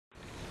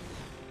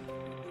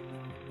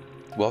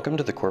Welcome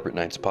to the Corporate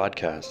Knights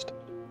podcast.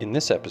 In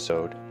this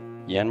episode,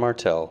 Yann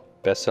Martel,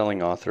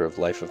 best-selling author of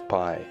Life of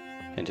Pi,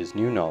 and his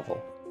new novel,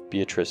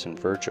 Beatrice and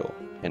Virgil,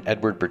 and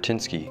Edward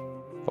Burtynsky,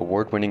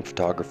 award-winning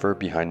photographer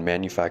behind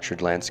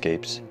Manufactured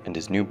Landscapes and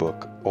his new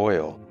book,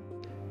 Oil,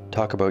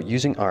 talk about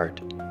using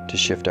art to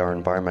shift our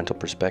environmental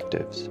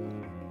perspectives.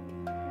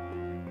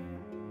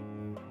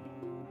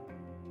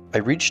 I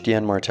reached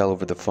Yann Martel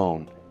over the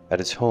phone at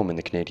his home in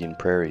the Canadian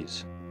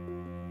prairies.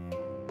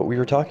 But we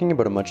were talking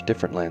about a much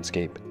different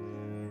landscape,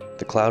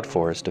 the cloud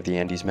forest of the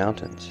Andes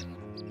Mountains.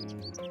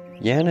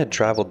 Yann had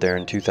traveled there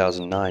in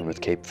 2009 with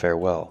Cape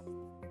Farewell,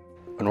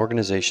 an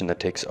organization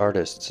that takes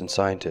artists and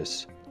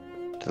scientists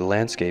to the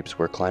landscapes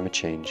where climate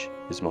change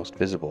is most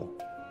visible.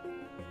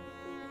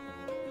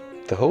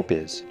 The hope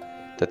is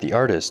that the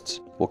artists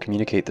will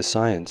communicate the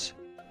science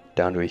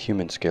down to a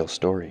human-scale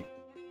story.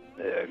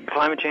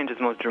 Climate change is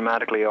most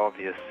dramatically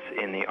obvious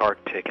in the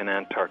Arctic and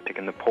Antarctic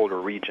and the polar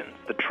regions.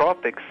 The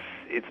tropics,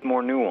 it's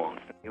more nuanced.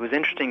 It was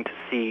interesting to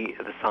see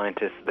the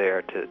scientists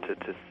there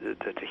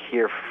to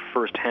hear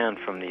firsthand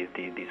from these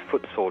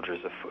foot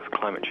soldiers of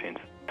climate change.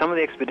 Some of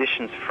the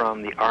expeditions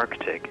from the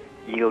Arctic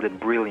yielded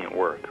brilliant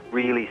work,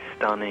 really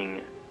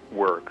stunning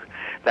work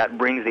that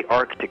brings the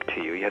Arctic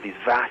to you. You have these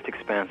vast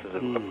expanses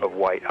of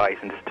white ice,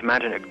 and just to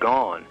imagine it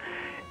gone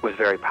was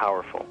very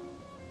powerful.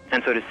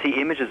 And so to see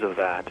images of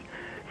that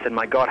said,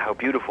 my God, how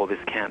beautiful, this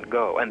can't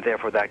go, and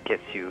therefore that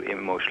gets you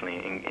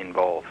emotionally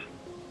involved.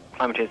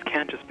 Climate change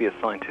can't just be a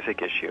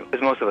scientific issue,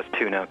 as most of us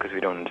do now because we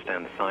don't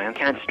understand the science. It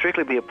can't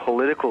strictly be a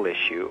political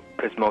issue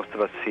because most of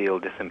us feel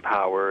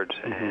disempowered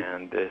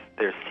and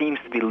there seems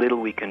to be little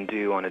we can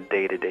do on a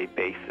day-to-day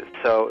basis.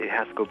 So it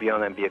has to go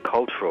beyond that and be a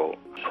cultural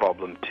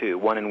problem too,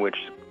 one in which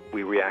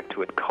we react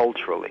to it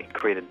culturally,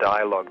 create a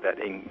dialogue that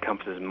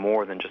encompasses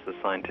more than just the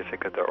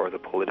scientific or the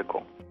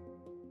political.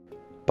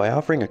 By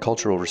offering a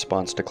cultural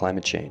response to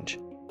climate change,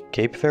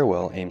 Cape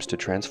Farewell aims to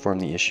transform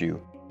the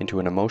issue into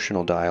an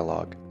emotional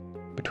dialogue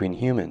between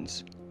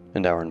humans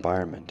and our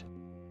environment.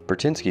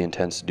 Burtynsky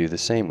intends to do the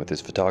same with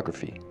his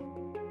photography.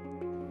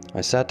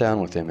 I sat down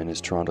with him in his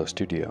Toronto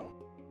studio.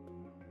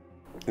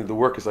 The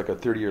work is like a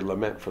 30-year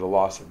lament for the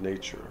loss of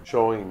nature,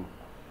 showing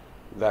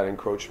that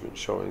encroachment,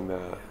 showing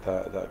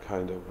that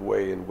kind of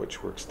way in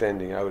which we're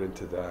extending out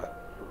into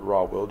that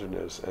raw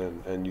wilderness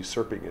and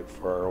usurping it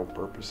for our own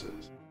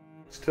purposes.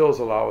 Stills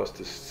allow us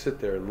to sit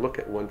there and look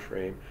at one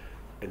frame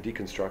and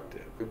deconstruct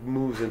it. It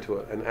moves into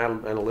an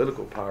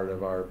analytical part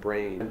of our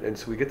brain, and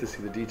so we get to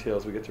see the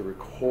details. We get to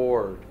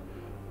record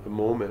the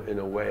moment in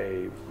a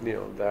way,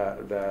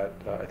 that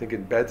I think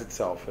embeds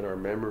itself in our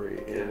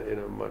memory in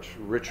a much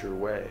richer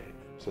way.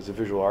 So as a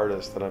visual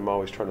artist, that I'm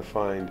always trying to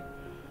find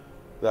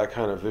that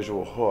kind of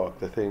visual hook,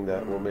 the thing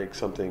that will make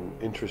something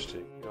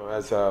interesting.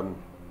 As a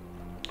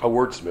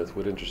wordsmith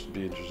would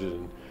be interested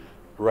in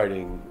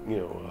writing,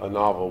 a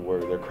novel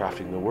where they're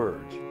crafting the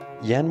words.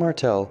 Yann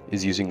Martel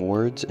is using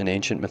words and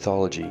ancient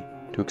mythology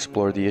to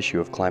explore the issue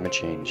of climate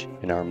change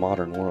in our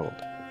modern world.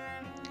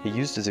 He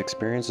used his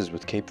experiences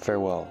with Cape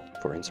Farewell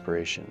for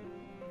inspiration.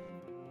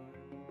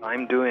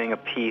 I'm doing a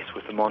piece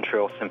with the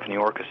Montreal Symphony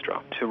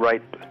Orchestra to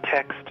write a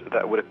text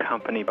that would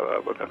accompany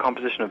a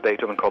composition of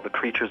Beethoven called The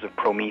Creatures of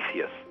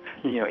Prometheus.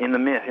 In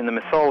the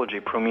mythology,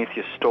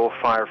 Prometheus stole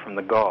fire from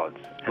the gods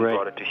and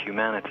brought it to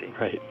humanity.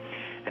 Right.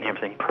 And I'm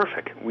saying,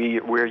 perfect.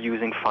 We're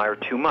using fire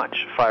too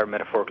much. Fire,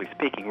 metaphorically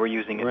speaking, we're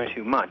using it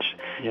too much,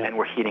 and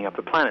we're heating up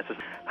the planet. So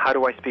how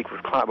do I speak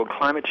about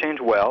climate change?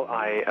 Well,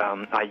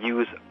 I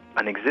use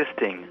an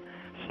existing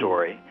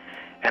story,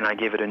 and I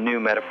give it a new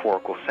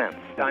metaphorical sense.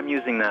 I'm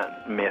using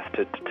that myth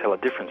to tell a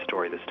different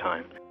story this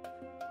time.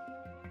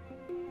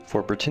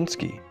 For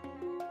Burtynsky,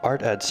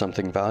 art adds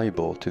something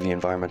valuable to the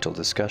environmental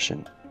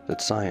discussion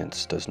that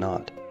science does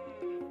not.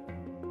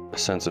 A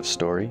sense of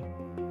story,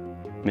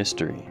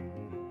 mystery,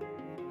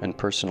 and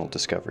personal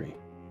discovery.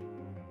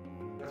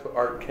 That's what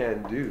art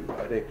can do.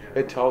 I think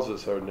it tells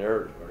us our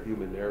narrative, our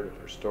human narrative,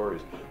 our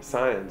stories.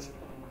 Science,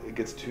 it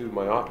gets too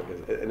myopic,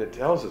 and it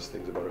tells us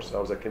things about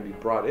ourselves that can be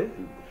brought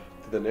in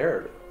to the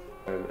narrative.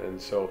 And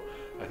so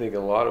I think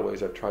in a lot of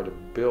ways I've tried to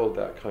build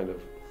that kind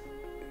of,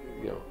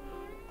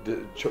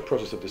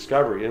 process of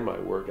discovery in my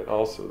work, and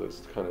also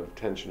this kind of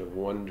tension of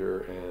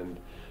wonder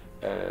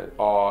and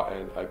awe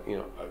and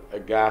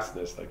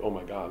aghastness, like, oh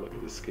my God, look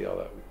at the scale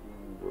that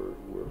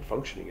we're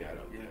functioning at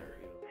out there.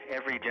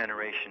 Every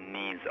generation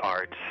needs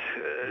art,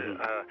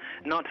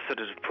 not to sort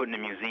of put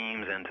in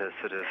museums and to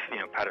sort of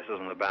pat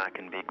ourselves on the back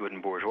and be good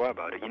and bourgeois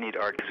about it. You need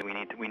art because we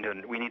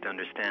need to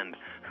understand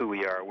who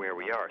we are, where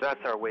we are.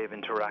 That's our way of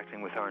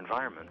interacting with our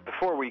environment.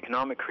 Before we're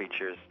economic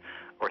creatures,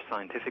 or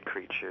scientific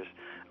creatures,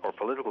 or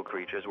political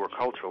creatures, we're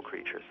cultural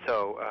creatures.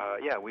 So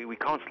we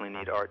constantly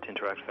need art to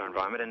interact with our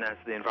environment, and as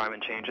the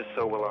environment changes,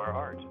 so will our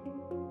art.